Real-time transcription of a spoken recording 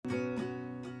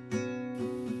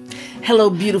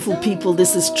Hello, beautiful people.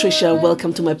 This is Trisha.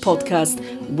 Welcome to my podcast,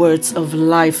 Words of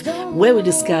Life, where we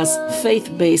discuss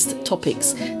faith-based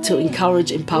topics to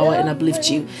encourage, empower, and uplift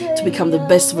you to become the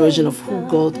best version of who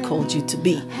God called you to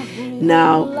be.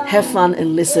 Now, have fun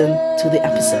and listen to the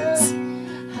episodes.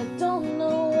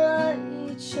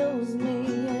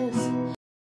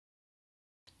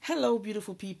 Hello,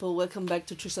 beautiful people. Welcome back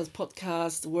to Trisha's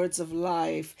podcast, Words of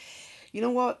Life. You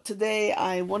know what? Today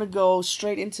I want to go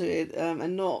straight into it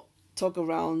and not talk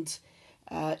around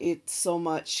it so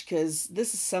much, because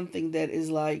this is something that is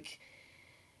like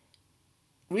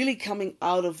really coming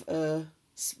out of a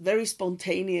very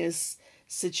spontaneous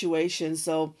situation.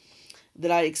 So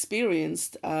that I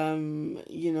experienced, through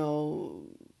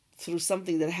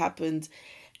something that happened.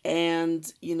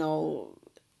 And,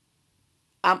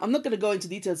 I'm not going to go into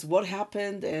details what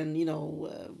happened and,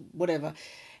 whatever.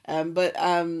 But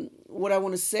what I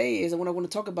want to say is, and what I want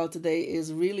to talk about today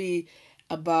is really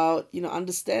about,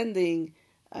 understanding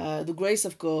the grace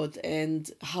of God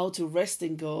and how to rest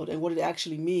in God and what it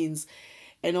actually means.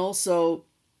 And also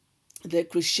that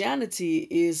Christianity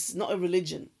is not a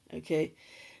religion, okay?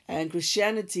 And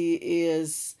Christianity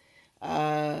is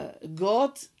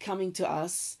God coming to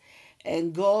us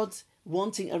and God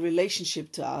wanting a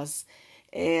relationship to us.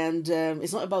 And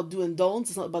it's not about do and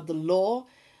don'ts. It's not about the law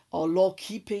or law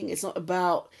keeping. It's not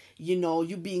about,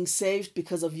 you being saved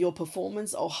because of your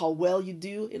performance or how well you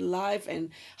do in life and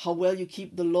how well you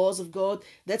keep the laws of God.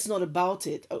 That's not about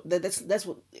it. That's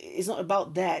what it's not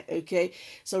about that. Okay.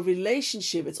 So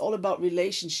relationship, it's all about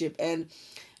relationship. And,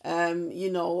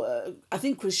 I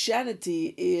think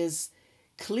Christianity is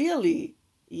clearly,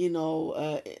 in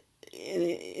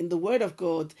the Word of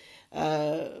God,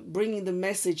 bringing the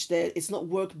message that it's not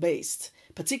work-based,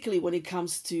 particularly when it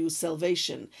comes to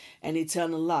salvation and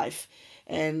eternal life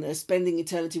and spending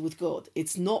eternity with God.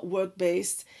 It's not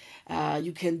work-based.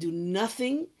 You can do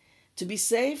nothing to be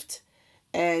saved,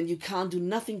 and you can't do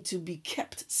nothing to be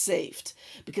kept saved,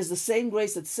 because the same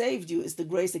grace that saved you is the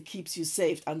grace that keeps you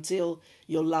saved until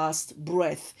your last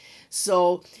breath.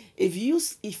 So if you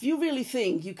really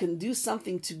think you can do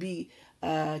something to be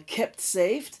kept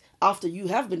saved after you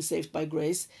have been saved by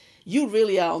grace, you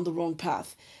really are on the wrong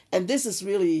path. And this is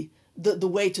really the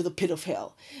way to the pit of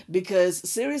hell. Because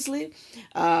seriously,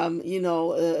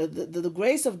 the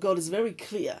grace of God is very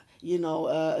clear.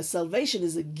 Salvation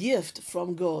is a gift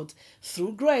from God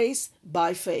through grace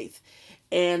by faith.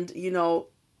 And,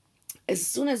 as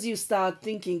soon as you start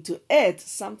thinking to add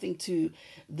something to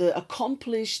the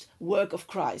accomplished work of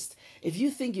Christ, if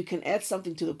you think you can add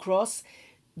something to the cross,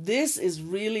 this is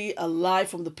really a lie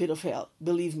from the pit of hell,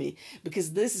 believe me,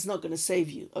 because this is not going to save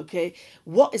you, okay?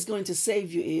 What is going to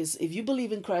save you is if you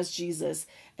believe in Christ Jesus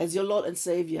as your Lord and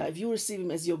Savior, if you receive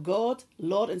Him as your God,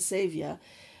 Lord and Savior,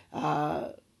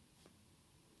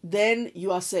 then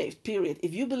you are saved, period.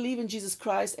 If you believe in Jesus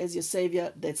Christ as your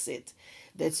Savior, that's it.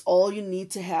 That's all you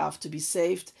need to have to be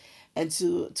saved and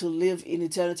to live in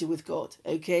eternity with God,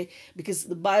 okay? Because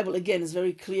the Bible, again, is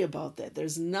very clear about that.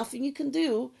 There's nothing you can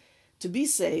do to be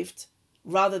saved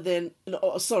other than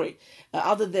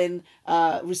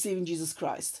receiving Jesus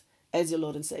Christ as your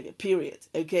Lord and Savior, period.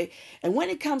 Okay. And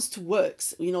when it comes to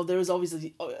works, there is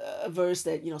obviously a verse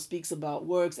that, speaks about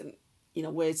works, and,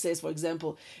 where it says, for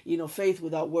example, faith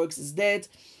without works is dead.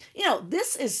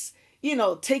 This is,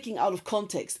 taking out of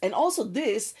context. And also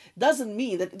this doesn't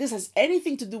mean that this has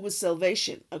anything to do with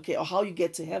salvation, okay, or how you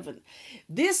get to heaven.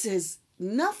 This is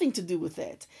nothing to do with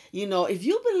that. If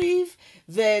you believe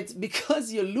that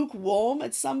because you're lukewarm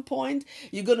at some point,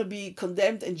 you're going to be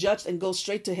condemned and judged and go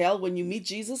straight to hell when you meet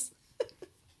Jesus,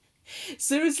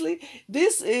 seriously,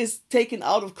 this is taken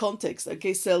out of context.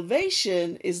 Okay,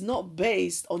 salvation is not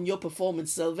based on your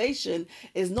performance. Salvation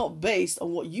is not based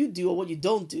on what you do or what you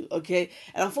don't do. Okay,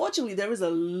 and unfortunately, there is a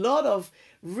lot of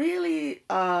really,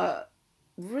 how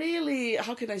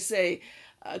can I say,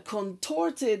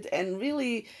 contorted and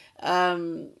really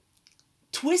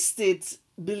twisted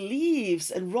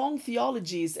beliefs and wrong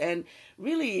theologies and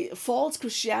really false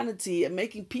Christianity, and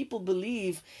making people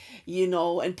believe,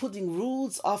 and putting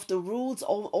rules after rules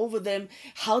over them,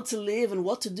 how to live and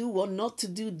what to do, what not to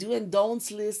do and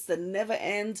don'ts lists that never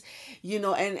end,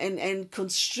 and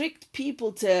constrict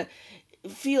people to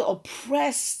feel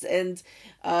oppressed and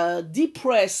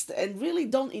depressed and really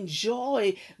don't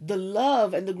enjoy the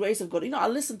love and the grace of God. I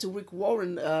listened to Rick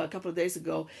Warren a couple of days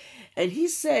ago, and he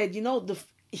said,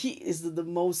 he is the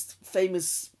most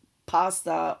famous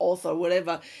pastor, author,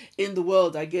 whatever in the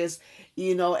world, I guess,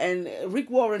 and Rick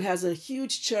Warren has a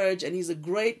huge church and he's a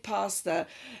great pastor,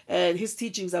 and his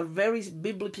teachings are very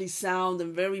biblically sound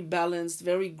and very balanced,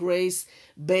 very grace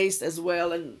based as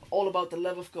well, and all about the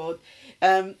love of God.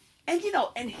 And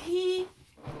and he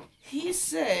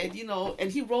said,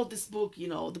 and he wrote this book,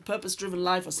 The Purpose Driven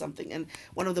Life or something, and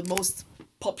one of the most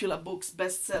popular books,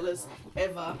 bestsellers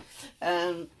ever.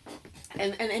 Um,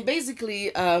 and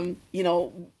basically,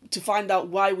 to find out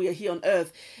why we are here on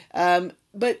earth.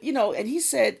 But, and he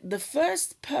said the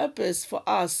first purpose for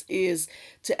us is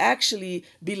to actually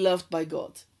be loved by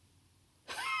God.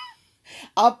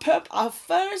 Our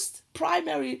first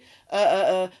primary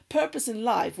purpose in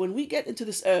life when we get into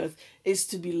this earth is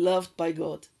to be loved by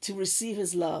God, to receive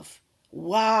his love.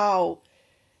 Wow.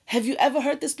 Have you ever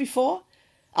heard this before?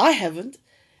 I haven't.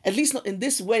 At least not in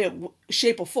this way, or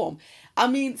shape, or form. I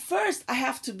mean, first I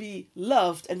have to be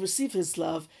loved and receive his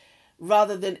love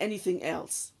rather than anything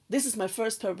else. This is my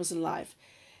first purpose in life.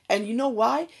 And you know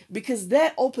why? Because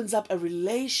that opens up a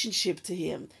relationship to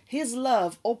him. His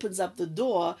love opens up the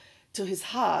door to his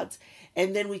heart,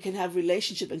 and then we can have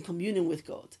relationship and communion with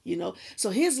God. So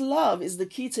his love is the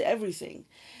key to everything.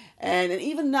 And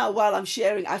even now, while I'm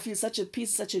sharing, I feel such a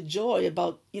peace, such a joy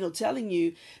about, telling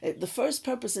you the first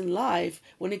purpose in life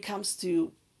when it comes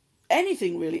to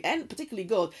anything really, and particularly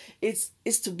God, is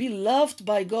to be loved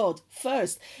by God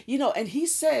first. And he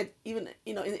said, even,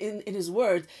 in his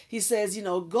word, he says,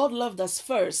 God loved us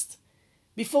first.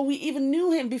 Before we even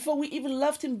knew him, before we even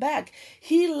loved him back,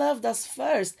 he loved us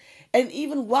first. And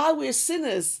even while we're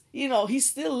sinners, he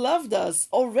still loved us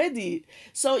already.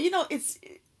 So,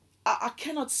 I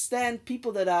cannot stand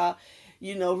people that are,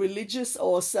 religious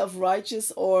or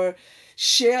self-righteous or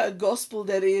share a gospel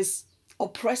that is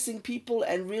oppressing people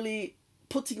and really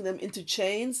putting them into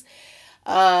chains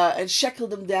and shackle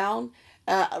them down.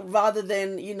 Rather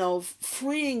than,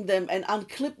 freeing them and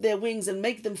unclip their wings and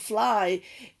make them fly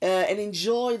and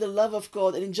enjoy the love of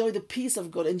God and enjoy the peace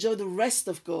of God, enjoy the rest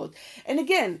of God. And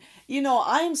again,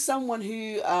 I am someone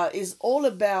who is all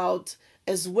about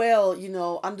as well,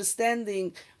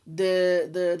 understanding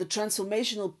the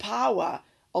transformational power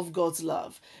of God's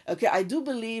love. Okay, I do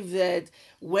believe that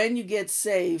when you get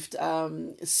saved,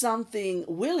 something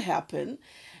will happen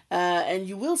and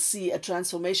you will see a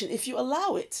transformation if you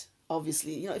allow it.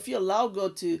 Obviously, if you allow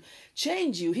God to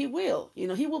change you, he will.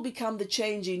 He will become the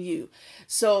change in you.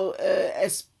 So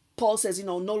as Paul says,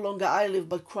 no longer I live,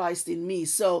 but Christ in me.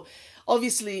 So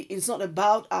obviously, it's not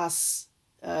about us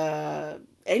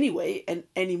anyway and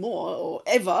anymore or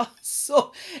ever.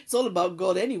 So it's all about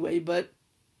God anyway. But,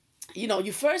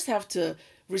 you first have to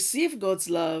receive God's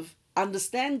love,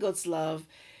 understand God's love,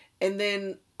 and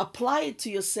then apply it to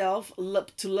yourself,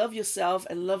 to love yourself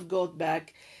and love God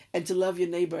back, and to love your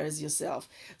neighbor as yourself.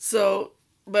 So,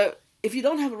 but if you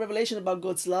don't have a revelation about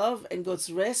God's love and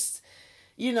God's rest,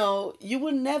 you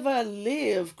will never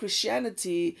live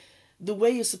Christianity the way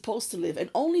you're supposed to live. And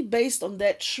only based on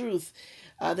that truth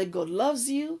that God loves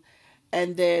you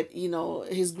and that,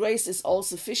 his grace is all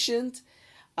sufficient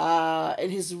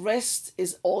and his rest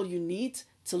is all you need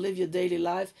to live your daily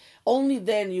life, only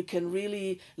then you can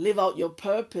really live out your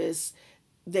purpose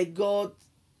that God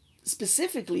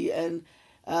specifically and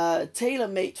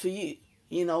tailor-made for you,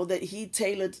 that he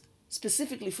tailored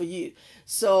specifically for you.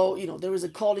 So, there is a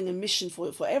calling and mission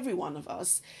for every one of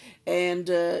us. And,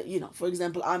 for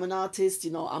example, I'm an artist,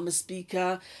 I'm a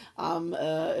speaker, I'm,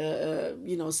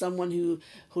 someone who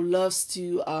loves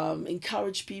to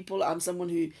encourage people. I'm someone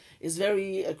who is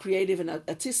very creative and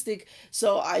artistic.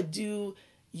 So I do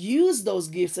use those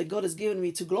gifts that God has given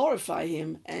me to glorify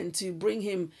him and to bring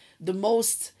him the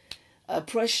most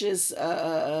precious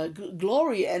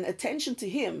glory and attention to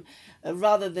him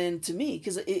rather than to me,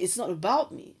 because it's not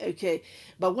about me. Okay,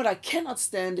 but what I cannot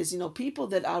stand is people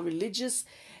that are religious,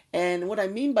 and what I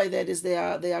mean by that is they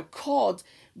are caught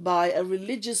by a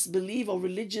religious belief or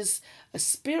religious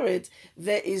spirit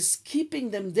that is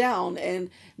keeping them down and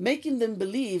making them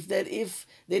believe that if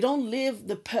they don't live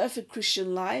the perfect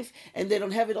Christian life and they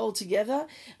don't have it all together,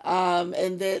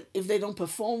 and that if they don't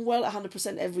perform well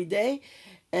 100% every day,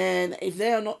 and if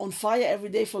they are not on fire every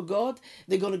day for God,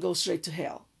 they're going to go straight to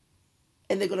hell.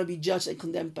 And they're going to be judged and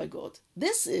condemned by God.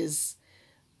 This is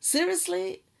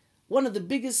seriously one of the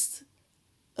biggest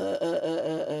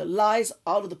lies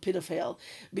out of the pit of hell.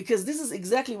 Because this is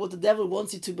exactly what the devil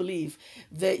wants you to believe.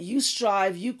 That you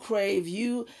strive, you crave,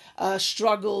 you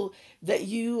struggle, that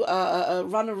you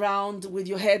run around with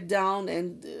your head down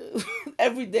and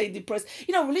every day depressed.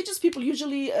 Religious people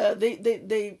usually,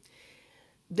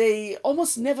 they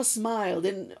almost never smile,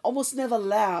 they almost never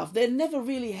laugh, they're never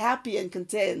really happy and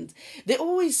content. They're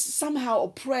always somehow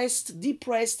oppressed,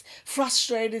 depressed,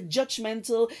 frustrated,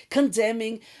 judgmental,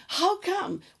 condemning. How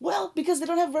come? Well, because they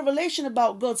don't have revelation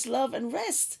about God's love and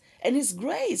rest and his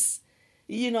grace.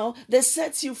 that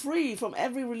sets you free from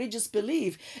every religious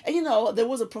belief. And there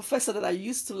was a professor that I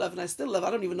used to love and I still love.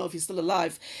 I don't even know if he's still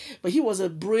alive, but he was a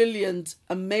brilliant,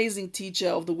 amazing teacher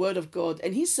of the Word of God.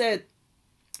 And he said,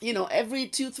 every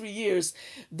 2-3 years,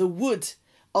 the wood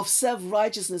of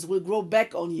self-righteousness will grow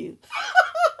back on you.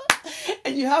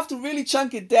 And you have to really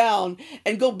chunk it down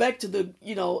and go back to the,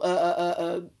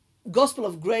 gospel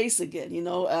of grace again,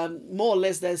 more or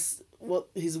less that's what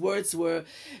his words were.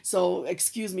 So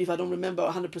excuse me if I don't remember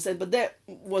 100%, but that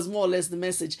was more or less the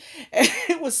message. And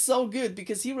it was so good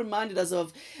because he reminded us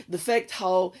of the fact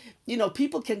how,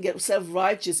 people can get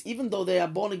self-righteous even though they are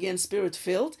born again, spirit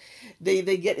filled. They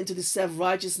get into this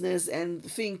self-righteousness and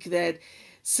think that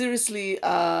seriously,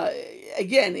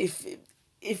 again, if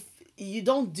you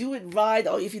don't do it right,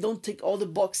 or if you don't tick all the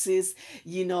boxes,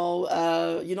 you're not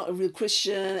a real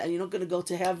Christian and you're not going to go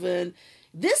to heaven.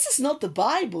 This is not the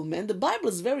Bible, man. The Bible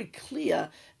is very clear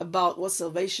about what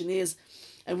salvation is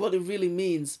and what it really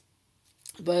means.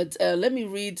 But let me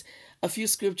read a few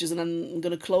scriptures and I'm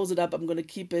going to close it up. I'm going to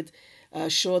keep it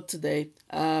short today.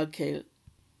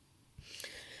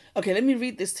 Okay, let me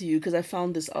read this to you because I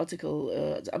found this article.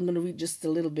 I'm going to read just a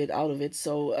little bit out of it.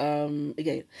 So,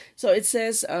 again, so it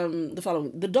says the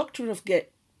following: the doctrine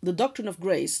of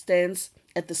grace stands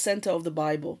at the center of the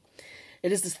Bible.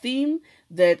 It is the theme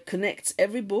that connects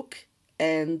every book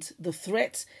and the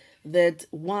thread that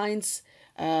winds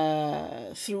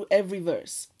through every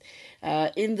verse.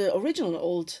 In the original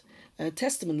Old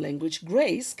Testament language,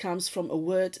 grace comes from a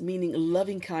word meaning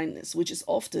loving kindness, which is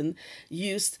often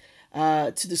used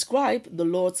to describe the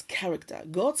Lord's character.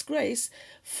 God's grace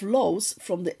flows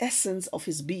from the essence of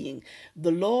his being.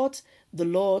 The Lord,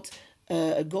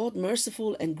 a God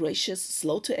merciful and gracious,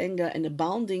 slow to anger, and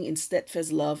abounding in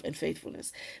steadfast love and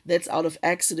faithfulness. That's out of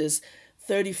Exodus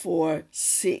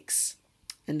 34:6.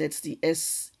 And that's the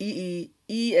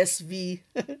ESV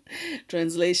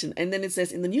translation. And then it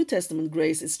says in the New Testament,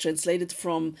 grace is translated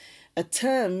from a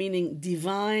term meaning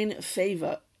divine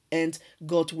favor and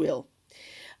goodwill.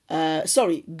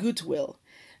 Goodwill,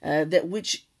 that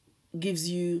which gives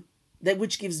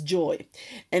joy,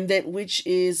 and that which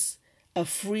is a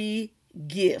free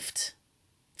gift.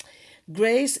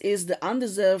 Grace is the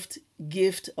undeserved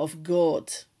gift of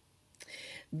God.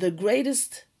 The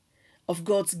greatest of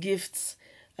God's gifts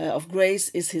of grace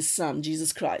is his Son,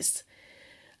 Jesus Christ.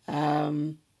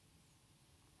 And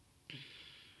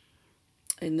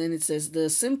then it says the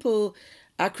simple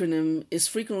acronym is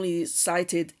frequently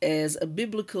cited as a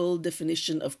biblical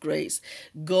definition of grace: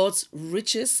 God's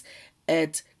riches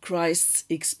at Christ's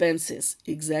expenses.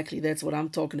 Exactly, that's what I'm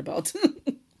talking about.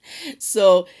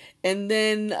 So, and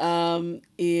then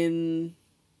in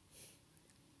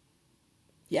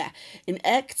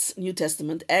Acts, New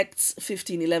Testament, Acts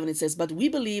 15:11, it says, "But we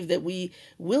believe that we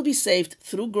will be saved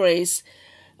through grace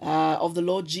of the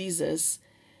Lord Jesus,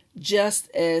 just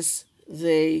as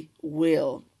they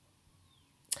will."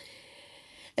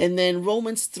 And then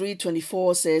Romans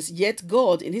 3:24 says, "Yet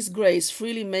God in his grace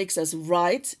freely makes us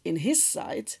right in his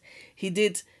sight. He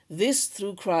did this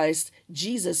through Christ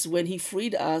Jesus when he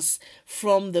freed us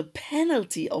from the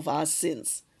penalty of our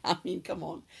sins." I mean, come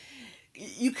on.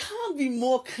 You can't be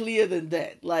more clear than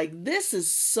that. Like, this is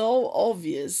so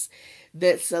obvious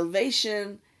that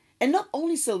salvation, and not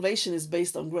only salvation, is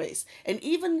based on grace, and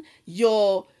even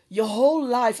your whole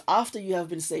life after you have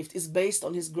been saved is based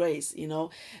on his grace.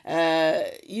 You're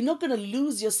not going to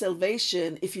lose your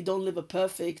salvation if you don't live a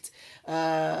perfect,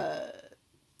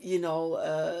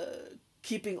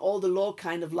 keeping all the law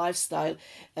kind of lifestyle.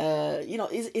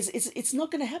 It's not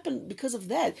going to happen because of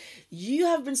that. You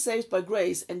have been saved by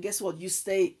grace, and guess what? You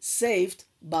stay saved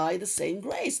by the same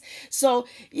grace. So,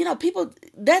 people,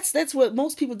 that's what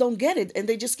most people don't get it, and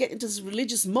they just get into this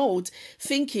religious mode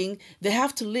thinking they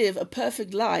have to live a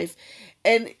perfect life.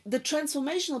 And the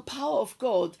transformational power of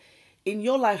God in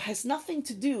your life has nothing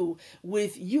to do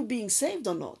with you being saved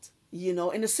or not.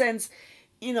 In a sense,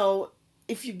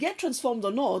 if you get transformed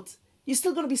or not, you're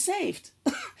still going to be saved.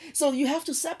 So you have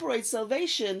to separate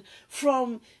salvation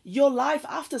from your life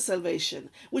after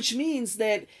salvation, which means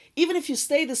that even if you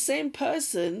stay the same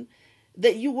person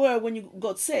that you were when you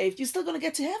got saved, you're still going to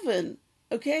get to heaven.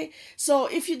 Okay? So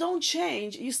if you don't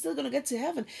change, you're still going to get to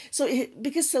heaven. So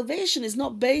because salvation is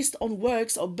not based on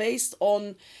works or based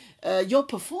on your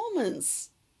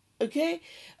performance. Okay?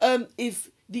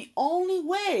 If the only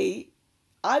way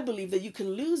I believe that you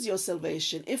can lose your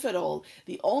salvation, if at all,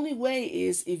 the only way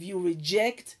is if you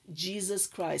reject Jesus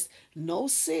Christ. No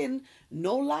sin,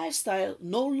 no lifestyle,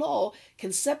 no law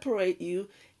can separate you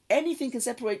anything can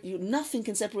separate you. Nothing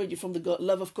can separate you from the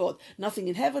love of God. Nothing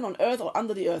in heaven, on earth, or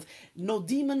under the earth. No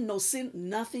demon, no sin.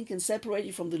 Nothing can separate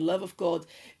you from the love of God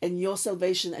and your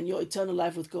salvation and your eternal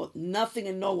life with God. Nothing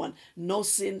and no one. No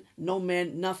sin, no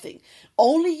man, nothing.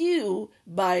 Only you,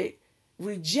 by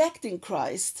rejecting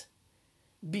Christ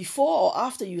before or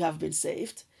after you have been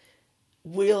saved,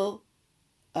 will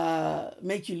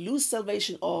make you lose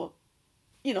salvation, or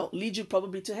lead you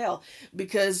probably to hell.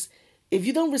 Because if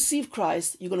you don't receive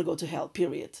Christ, you're going to go to hell,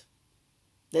 period.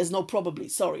 There's no probably.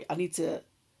 Sorry, I need to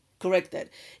correct that.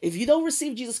 If you don't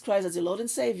receive Jesus Christ as your Lord and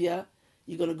Savior,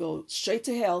 you're going to go straight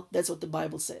to hell. That's what the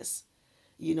Bible says.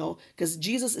 Because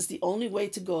Jesus is the only way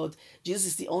to God. Jesus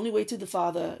is the only way to the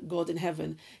Father, God in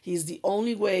heaven. He's the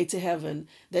only way to heaven.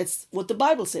 That's what the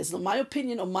Bible says. Not my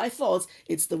opinion or my thoughts.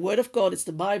 It's the Word of God. It's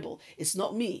the Bible. It's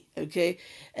not me. Okay?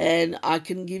 And I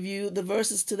can give you the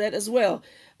verses to that as well.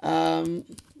 Because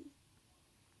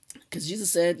Jesus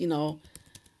said,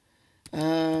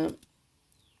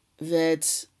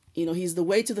 that, He's the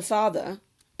way to the Father.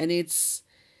 And it's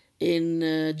in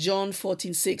John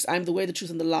 14:6. I'm the way, the truth,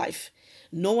 and the life.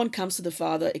 No one comes to the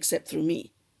Father except through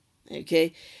me.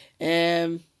 Okay?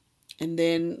 And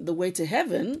then the way to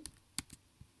heaven,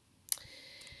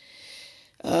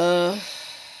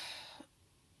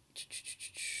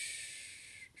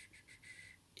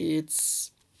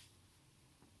 it's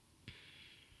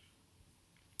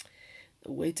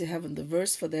the way to heaven. The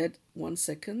verse for that, 1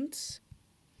 second.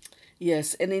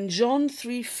 Yes, and in John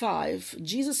 3:5,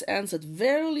 Jesus answered,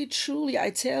 "Verily, truly,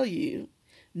 I tell you,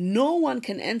 no one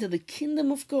can enter the kingdom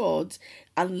of God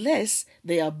unless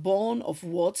they are born of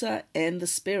water and the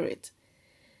Spirit."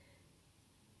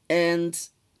 And,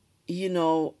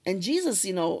 and Jesus,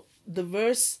 the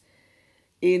verse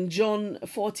in John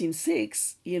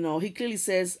 14:6, he clearly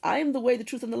says, "I am the way, the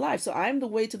truth, and the life." So I am the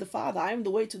way to the Father. I am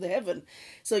the way to the heaven.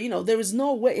 So, there is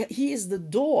no way. He is the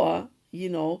door.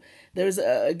 There is,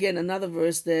 again, another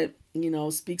verse that,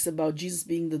 speaks about Jesus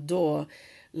being the door.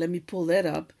 Let me pull that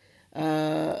up.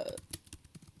 That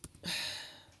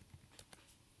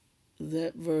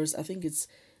verse, I think it's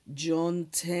John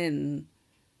 10.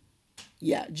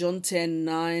 Yeah, John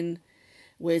 10:9,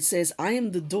 where it says, "I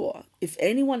am the door. If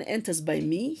anyone enters by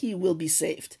me, he will be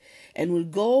saved, and will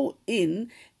go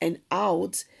in and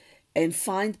out and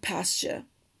find pasture."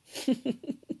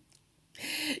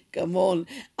 Come on.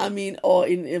 Or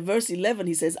in verse 11,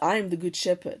 he says, "I am the good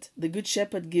shepherd. The good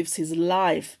shepherd gives his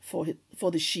life for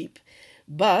the sheep.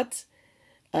 But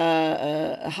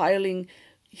a hireling,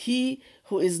 he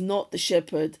who is not the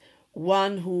shepherd,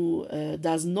 one who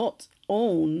does not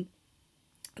own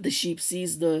the sheep,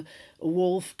 sees the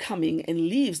wolf coming and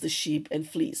leaves the sheep and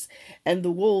flees. And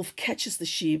the wolf catches the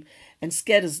sheep and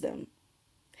scatters them.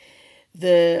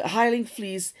 The hireling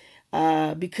flees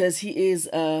because he is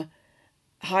a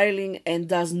hireling and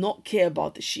does not care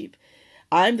about the sheep.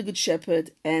 I am the good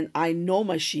shepherd, and I know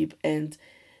my sheep and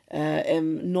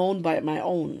am known by my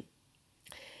own.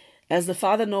 As the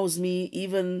Father knows me,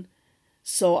 even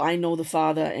so I know the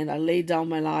Father, and I lay down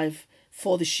my life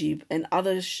for the sheep. And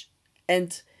other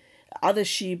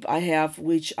sheep I have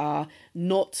which are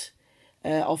not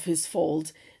of his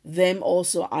fold. Them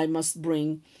also I must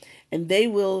bring, and they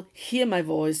will hear my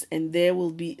voice, and there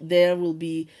will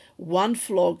be one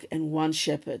flock and one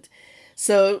shepherd."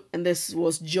 So, and this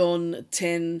was John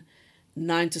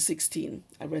 10:9-16.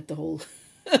 I read the whole,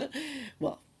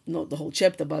 well, not the whole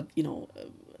chapter, but,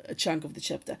 a chunk of the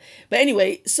chapter. But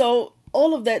anyway, so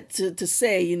all of that to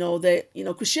say, that,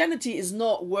 Christianity is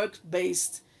not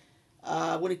work-based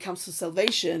when it comes to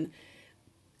salvation.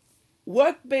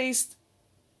 Work-based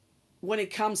when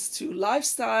it comes to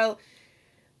lifestyle,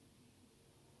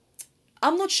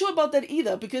 I'm not sure about that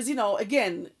either, because,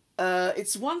 again,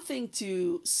 it's one thing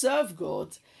to serve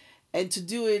God and to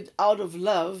do it out of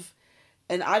love,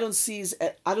 and I don't see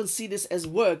this as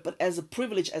work, but as a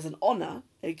privilege, as an honor.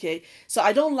 Okay, so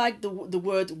I don't like the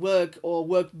word work or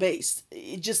work-based.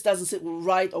 It just doesn't sit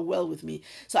right or well with me.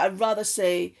 So I'd rather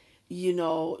say,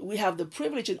 we have the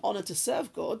privilege and honor to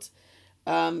serve God,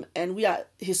 and we are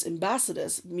His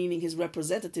ambassadors, meaning His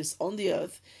representatives on the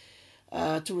earth,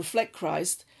 to reflect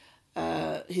Christ,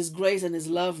 His grace and His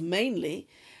love mainly.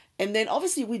 And then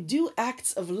obviously we do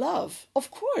acts of love. Of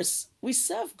course, we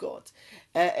serve God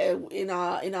in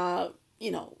our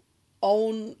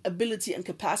own ability and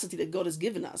capacity that God has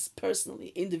given us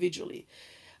personally, individually.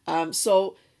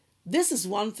 So this is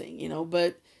one thing,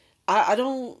 but I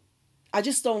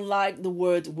just don't like the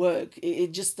word work.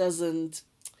 It just doesn't.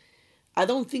 I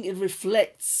don't think it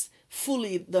reflects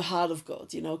fully the heart of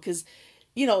God, because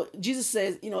Jesus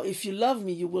says, if you love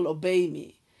me, you will obey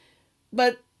me.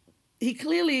 But he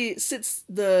clearly sits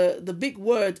the big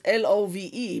word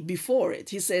LOVE before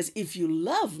it. He says, if you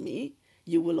love me,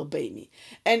 you will obey me.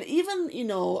 And even,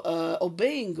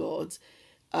 obeying God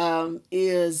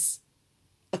is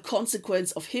a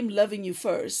consequence of him loving you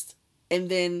first, and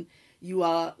then you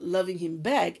are loving him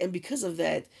back, and because of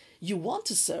that you want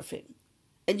to serve him,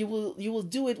 and you will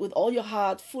do it with all your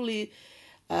heart, fully,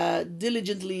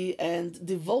 diligently and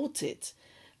devoted,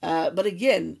 but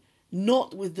again,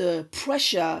 not with the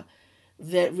pressure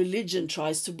that religion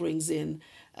tries to brings in,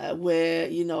 where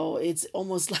it's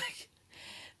almost like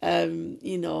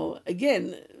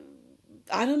again,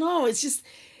 I don't know,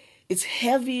 it's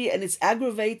heavy and it's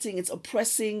aggravating, it's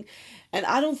oppressing, and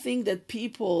I don't think that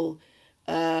people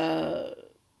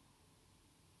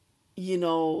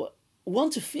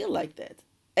want to feel like that.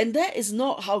 And that is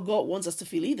not how God wants us to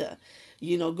feel either.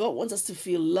 God wants us to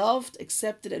feel loved,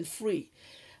 accepted, and free.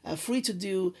 Free to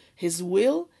do his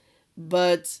will,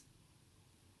 but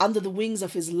under the wings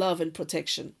of his love and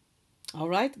protection. All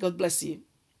right? God bless you.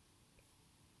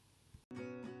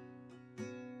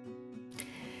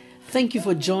 Thank you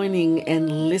for joining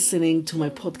and listening to my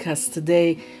podcast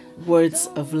today, Words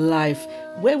of Life,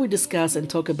 where we discuss and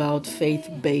talk about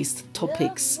faith-based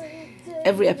topics.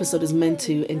 Every episode is meant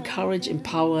to encourage,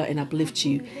 empower, and uplift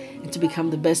you, and to become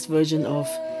the best version of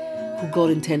who God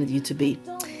intended you to be.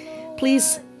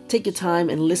 Please take your time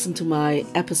and listen to my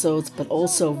episodes, but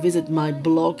also visit my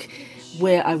blog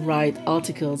where I write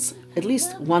articles at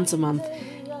least once a month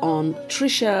on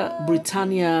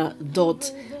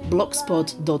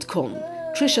trishabritannia.blogspot.com.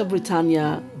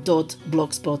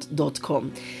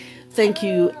 trishabritannia.blogspot.com. Thank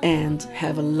you and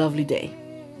have a lovely day.